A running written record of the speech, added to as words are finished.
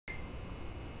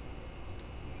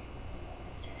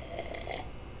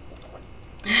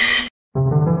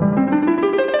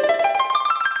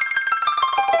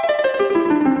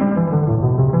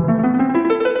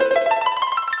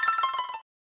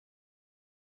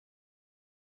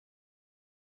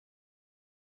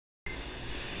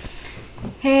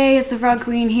Hey, it's the Frog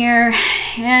Queen here,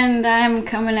 and I'm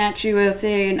coming at you with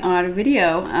an odd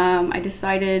video. I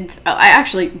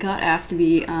actually got asked to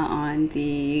be on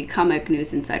the Comic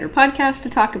News Insider podcast to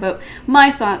talk about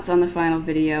my thoughts on the final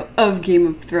video of Game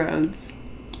of Thrones.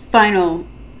 Final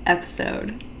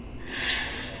episode.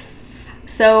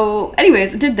 So,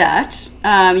 anyways, I did that.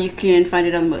 You can find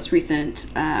it on the most recent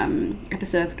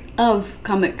episode of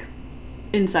Comic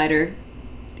News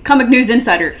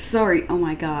Insider. Sorry, oh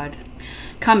my god.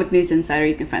 Comic News Insider,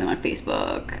 you can find them on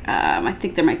Facebook. I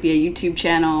think there might be a YouTube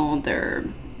channel.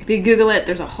 If you Google it,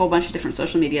 there's a whole bunch of different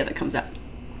social media that comes up.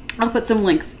 I'll put some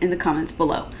links in the comments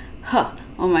below. Huh,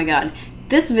 oh my god.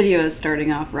 This video is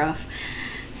starting off rough.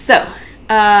 So,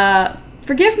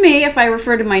 forgive me if I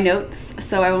refer to my notes,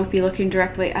 so I won't be looking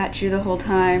directly at you the whole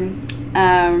time.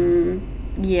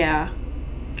 Yeah.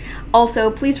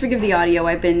 Also, please forgive the audio.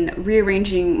 I've been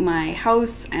rearranging my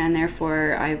house, and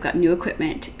therefore I've got new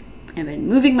equipment. I've been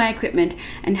moving my equipment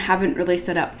and haven't really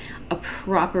set up a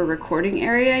proper recording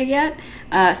area yet.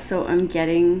 So I'm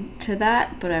getting to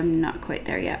that, but I'm not quite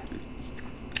there yet.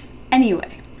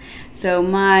 Anyway, so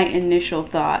my initial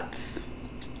thoughts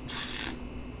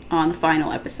on the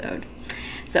final episode.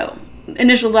 So,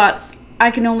 initial thoughts.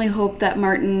 I can only hope that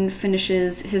Martin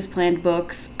finishes his planned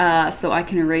books so I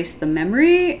can erase the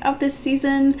memory of this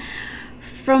season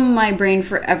from my brain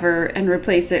forever and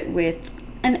replace it with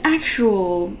an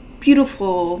actual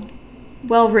beautiful,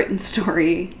 well-written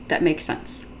story that makes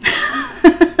sense.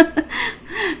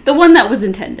 The one that was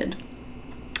intended.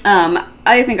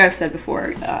 I think I've said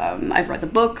before, I've read the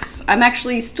books. I'm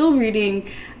actually still reading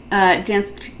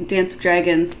Dance of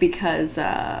Dragons because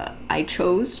I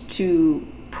chose to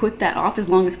put that off as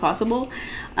long as possible.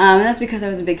 And that's because I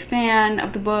was a big fan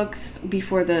of the books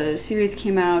before the series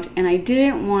came out, and I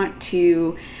didn't want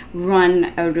to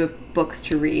run out of books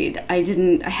to read. I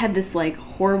had this like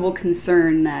horrible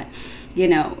concern that, you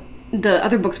know, the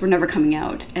other books were never coming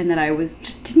out, and that I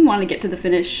didn't want to get to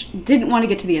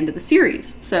the end of the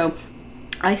series. So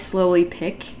I slowly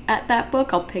pick at that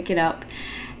book. I'll pick it up.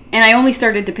 And I only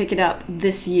started to pick it up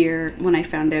this year when I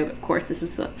found out, of course, this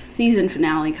is the season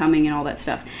finale coming and all that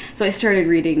stuff. So I started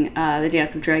reading The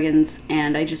Dance of Dragons,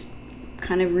 and I just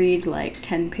kind of read like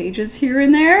 10 pages here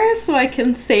and there so I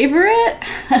can savor it.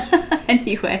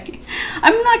 Anyway,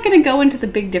 I'm not going to go into the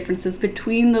big differences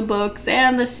between the books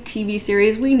and this TV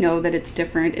series. We know that it's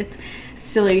different. It's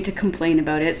silly to complain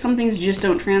about it. Some things just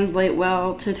don't translate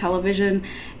well to television,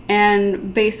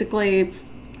 and basically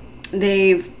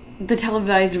the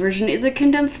televised version is a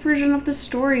condensed version of the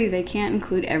story. They can't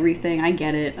include everything. I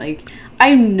get it. Like,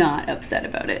 I'm not upset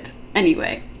about it.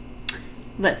 Anyway,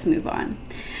 let's move on.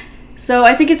 So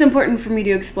I think it's important for me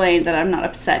to explain that I'm not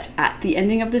upset at the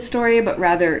ending of the story, but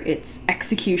rather its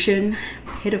execution.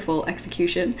 Pitiful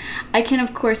execution. I can,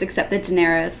 of course, accept that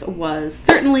Daenerys was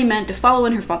certainly meant to follow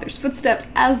in her father's footsteps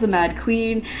as the Mad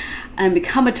Queen and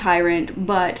become a tyrant,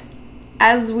 but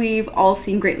as we've all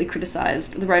seen greatly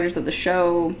criticized, the writers of the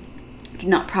show did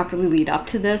not properly lead up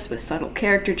to this with subtle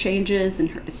character changes in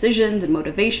her decisions and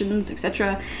motivations,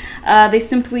 etc. They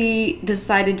simply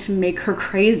decided to make her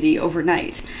crazy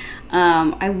overnight.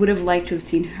 I would have liked to have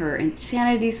seen her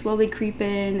insanity slowly creep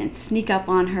in and sneak up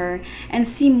on her and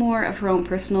see more of her own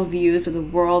personal views of the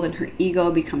world and her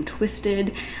ego become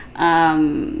twisted.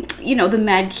 You know, the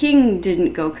Mad King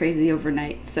didn't go crazy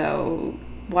overnight, so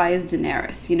why is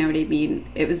Daenerys? You know what I mean?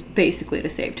 It was basically to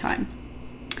save time.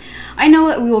 I know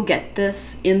that we will get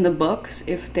this in the books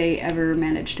if they ever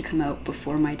manage to come out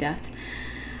before my death.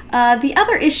 The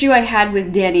other issue I had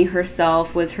with Dany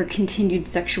herself was her continued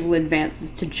sexual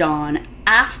advances to Jon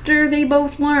after they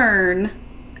both learn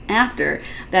that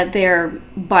they're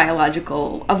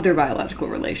biological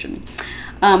relation.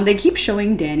 They keep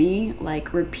showing Dany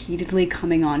like repeatedly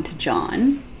coming on to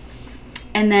Jon,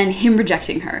 and then him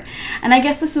rejecting her. And I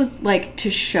guess this is like to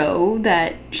show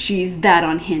that she's that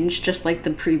unhinged, just like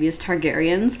the previous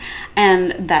Targaryens,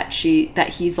 and that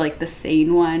he's like the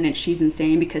sane one and she's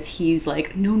insane because he's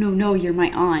like, no, you're my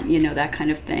aunt, you know, that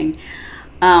kind of thing.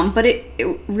 But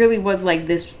it really was like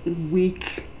this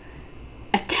weak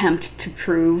attempt to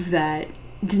prove that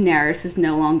Daenerys is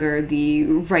no longer the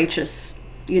righteous,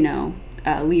 you know,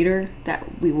 leader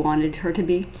that we wanted her to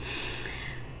be.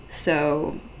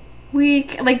 So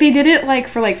like, they did it like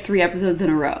for like 3 episodes in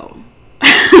a row.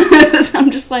 So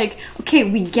I'm just like, okay,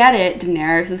 we get it.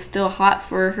 Daenerys is still hot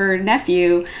for her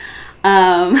nephew.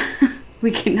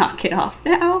 We can knock it off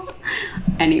now.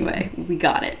 Anyway, we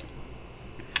got it.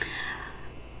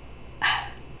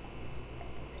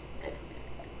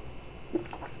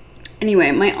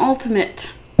 Anyway, my ultimate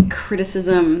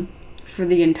criticism for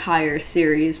the entire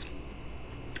series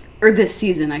or this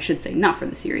season, I should say, not for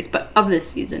the series, but of this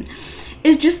season,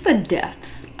 is just the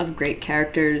deaths of great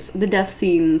characters. The death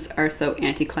scenes are so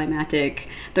anticlimactic.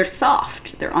 They're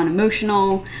soft. They're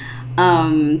unemotional.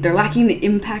 They're lacking the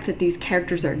impact that these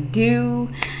characters are due.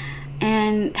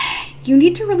 And you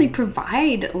need to really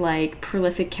provide, like,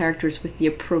 prolific characters with the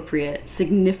appropriate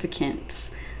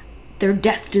significance their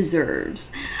death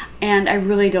deserves. And I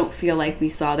really don't feel like we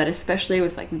saw that, especially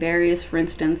with, like, Varys, for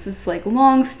instance. This, like,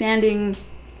 long-standing,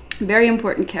 very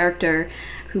important character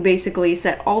who basically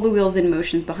set all the wheels in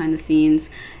motions behind the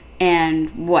scenes, and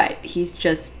he's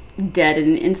just dead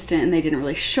in an instant, and they didn't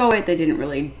really show it. They didn't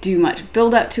really do much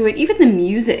build up to it. Even the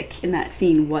music in that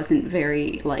scene wasn't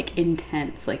very, like,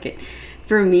 intense. Like, it,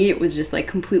 for me, it was just, like,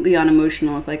 completely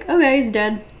unemotional. It's like, okay, he's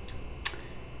dead.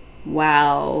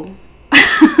 Wow.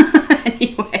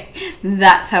 Anyway,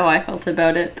 that's how I felt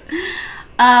about it.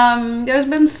 There's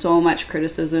been so much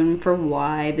criticism for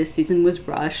why this season was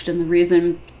rushed, and the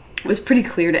reason was pretty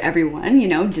clear to everyone. You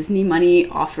know, Disney money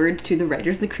offered to the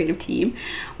writers, the creative team,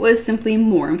 was simply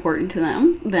more important to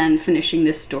them than finishing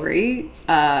this story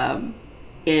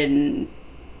in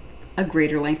a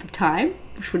greater length of time,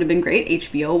 which would have been great.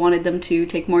 HBO wanted them to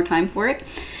take more time for it.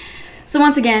 So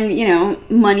once again, you know,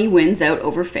 money wins out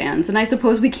over fans, and I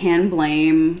suppose we can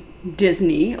blame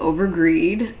Disney over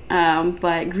greed,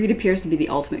 but greed appears to be the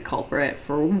ultimate culprit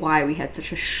for why we had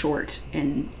such a short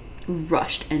and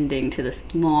rushed ending to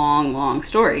this long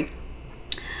story.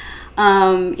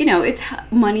 You know, it's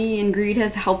money and greed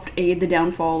has helped aid the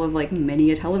downfall of, like,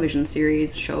 many a television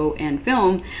series, show, and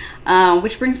film,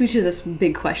 which brings me to this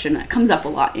big question that comes up a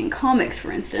lot in comics,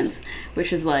 for instance,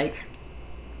 which is like,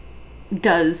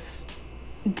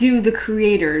 do the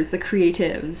creators, the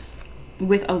creatives,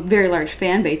 with a very large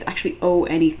fan base actually owe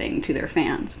anything to their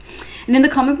fans? And in the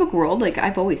comic book world, like,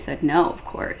 I've always said no, of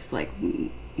course. Like,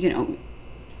 you know,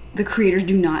 the creators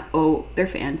do not owe their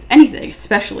fans anything,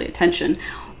 especially attention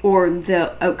or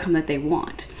the outcome that they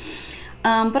want.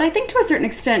 But I think to a certain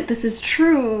extent this is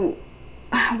true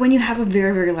when you have a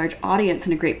very, very large audience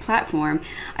and a great platform.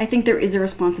 I think there is a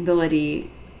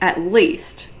responsibility, at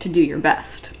least, to do your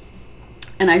best.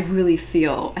 And I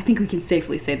think we can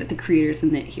safely say that the creators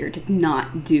in it here did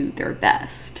not do their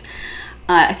best.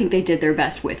 I think they did their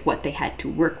best with what they had to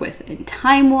work with in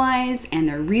time-wise and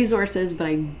their resources, but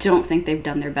I don't think they've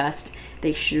done their best.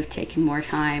 They should have taken more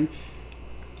time.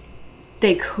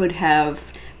 They could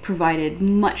have provided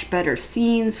much better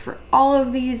scenes for all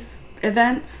of these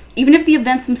events. Even if the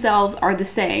events themselves are the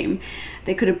same,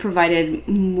 they could have provided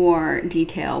more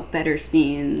detail, better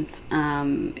scenes,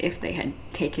 if they had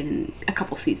taken a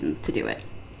couple seasons to do it.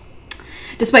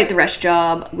 Despite the rush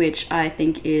job, which I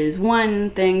think is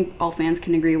one thing all fans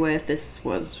can agree with, this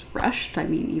was rushed. I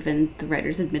mean, even the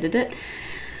writers admitted it.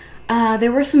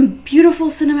 There were some beautiful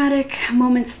cinematic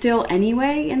moments still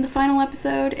anyway in the final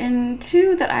episode, and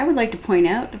two that I would like to point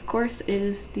out, of course,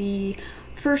 is the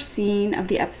first scene of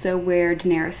the episode where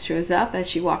Daenerys shows up as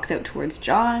she walks out towards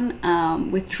Jon,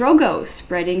 with Drogo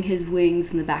spreading his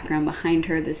wings in the background behind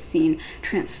her. This scene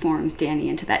transforms Dany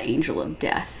into that angel of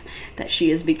death that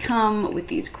she has become with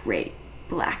these great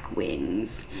black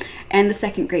wings. And the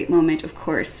second great moment, of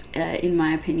course, in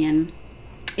my opinion,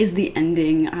 is the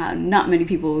ending. Not many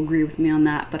people agree with me on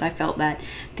that, but I felt that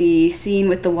the scene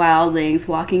with the wildlings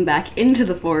walking back into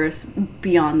the forest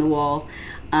beyond the wall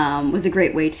was a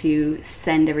great way to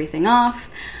send everything off.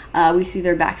 We see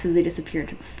their backs as they disappear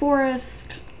into the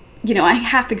forest. You know, I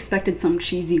half expected some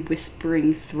cheesy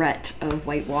whispering threat of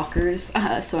White Walkers,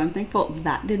 so I'm thankful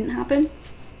that didn't happen.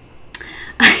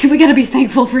 We gotta be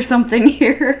thankful for something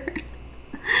here.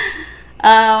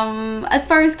 As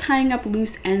far as tying up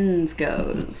loose ends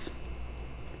goes,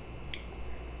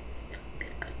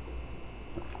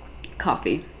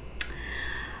 coffee.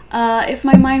 If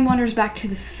my mind wanders back to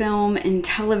the film and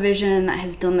television that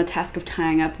has done the task of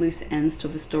tying up loose ends to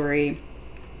the story,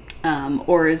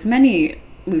 or as many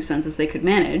loose ends as they could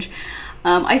manage,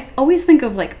 I always think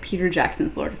of, like, Peter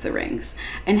Jackson's Lord of the Rings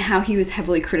and how he was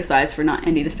heavily criticized for not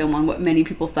ending the film on what many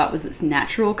people thought was its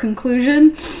natural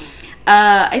conclusion.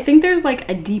 I think there's, like,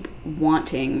 a deep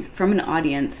wanting from an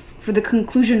audience for the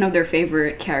conclusion of their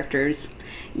favorite characters.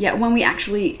 Yet when we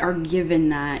actually are given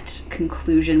that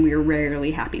conclusion, we are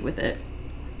rarely happy with it.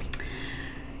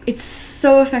 It's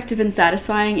so effective and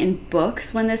satisfying in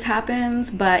books when this happens,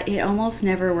 but it almost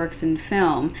never works in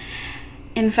film.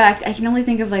 In fact, I can only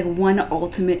think of, like, one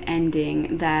ultimate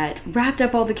ending that wrapped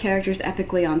up all the characters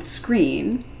epically on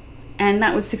screen, and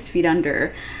that was 6 Feet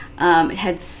Under. It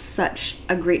had such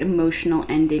a great emotional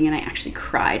ending, and I actually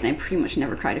cried, and I pretty much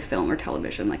never cried at film or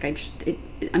television. Like,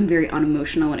 I'm very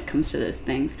unemotional when it comes to those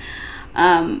things.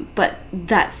 But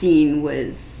that scene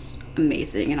was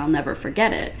amazing and I'll never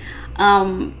forget it.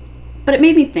 But it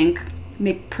made me think,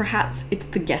 maybe perhaps it's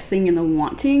the guessing and the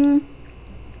wanting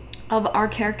of our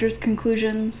characters'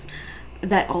 conclusions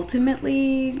that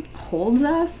ultimately holds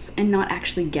us, and not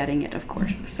actually getting it, of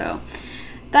course. So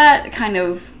that kind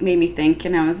of made me think,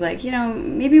 and I was like, you know,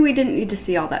 maybe we didn't need to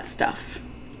see all that stuff,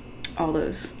 all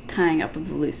those tying up of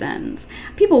the loose ends.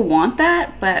 People want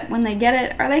that, but when they get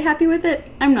it, are they happy with it?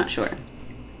 I'm not sure.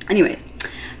 Anyways,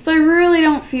 so I really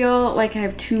don't feel like I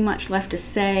have too much left to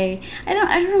say. I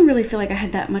don't really feel like I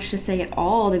had that much to say at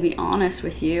all, to be honest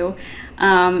with you.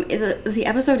 The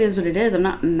episode is what it is. I'm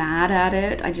not mad at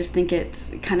it. I just think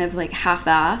it's kind of like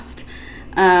half-assed.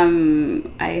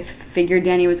 I figured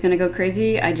Dany was going to go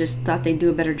crazy. I just thought they'd do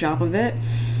a better job of it.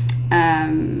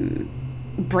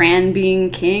 Bran being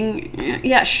king,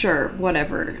 yeah, sure,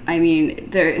 whatever. I mean,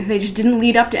 they just didn't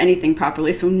lead up to anything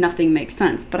properly, so nothing makes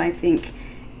sense. But I think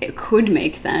it could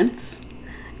make sense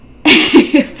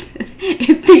if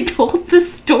they told the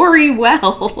story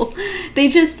well.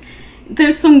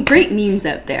 There's some great memes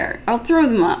out there. I'll throw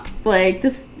them up. Like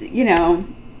this, you know,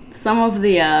 some of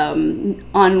the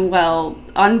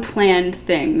unplanned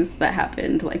things that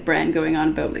happened, like Bran going on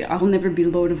about, like, I'll never be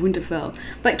Lord of Winterfell,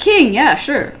 but king, yeah,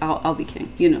 sure, I'll be king.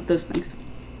 You know, those things.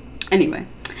 Anyway,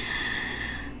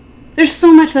 there's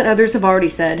so much that others have already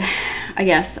said, I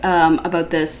guess,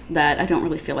 about this, that I don't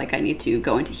really feel like I need to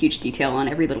go into huge detail on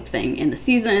every little thing in the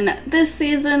season. This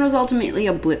season was ultimately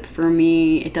a blip for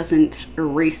me. It doesn't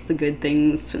erase the good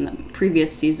things from the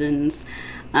previous seasons.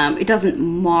 It doesn't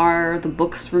mar the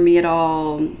books for me at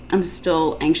all. I'm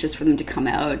still anxious for them to come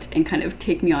out and kind of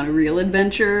take me on a real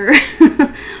adventure.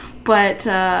 But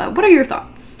what are your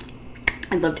thoughts?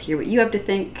 I'd love to hear what you have to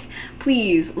think.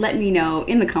 Please let me know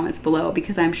in the comments below,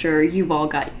 because I'm sure you've all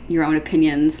got your own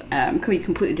opinions. Could be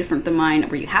completely different than mine.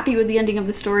 Were you happy with the ending of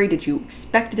the story? Did you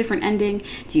expect a different ending?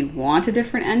 Do you want a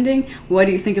different ending? What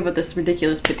do you think about this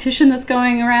ridiculous petition that's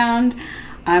going around?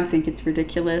 I think it's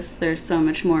ridiculous. There's so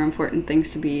much more important things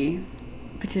to be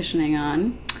petitioning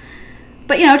on.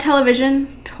 But, you know, television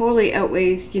totally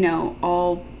outweighs, you know,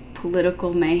 all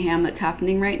political mayhem that's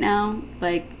happening right now,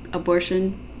 like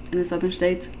abortion in the southern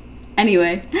states.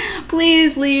 Anyway,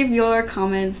 please leave your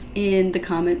comments in the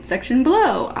comment section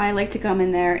below. I like to come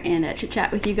in there and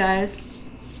chit-chat with you guys.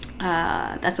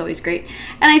 That's always great.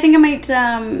 And I think I might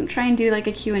try and do like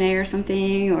a Q&A or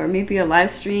something, or maybe a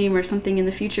live stream or something in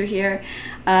the future here.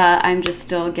 I'm just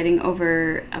still getting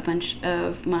over a bunch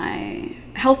of my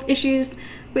health issues,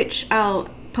 which I'll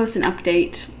post an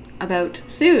update about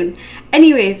soon.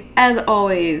 Anyways, as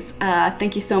always,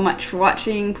 thank you so much for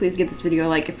watching. Please give this video a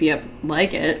like if you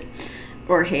like it,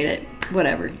 or hate it,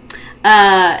 whatever.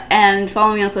 And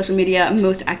follow me on social media. I'm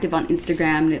most active on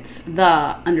Instagram, and it's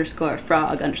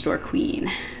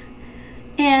the_frog_queen.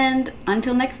 And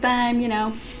until next time, you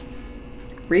know,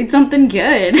 read something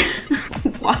good.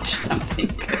 Watch something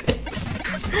good.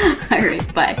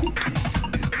 Alright, bye.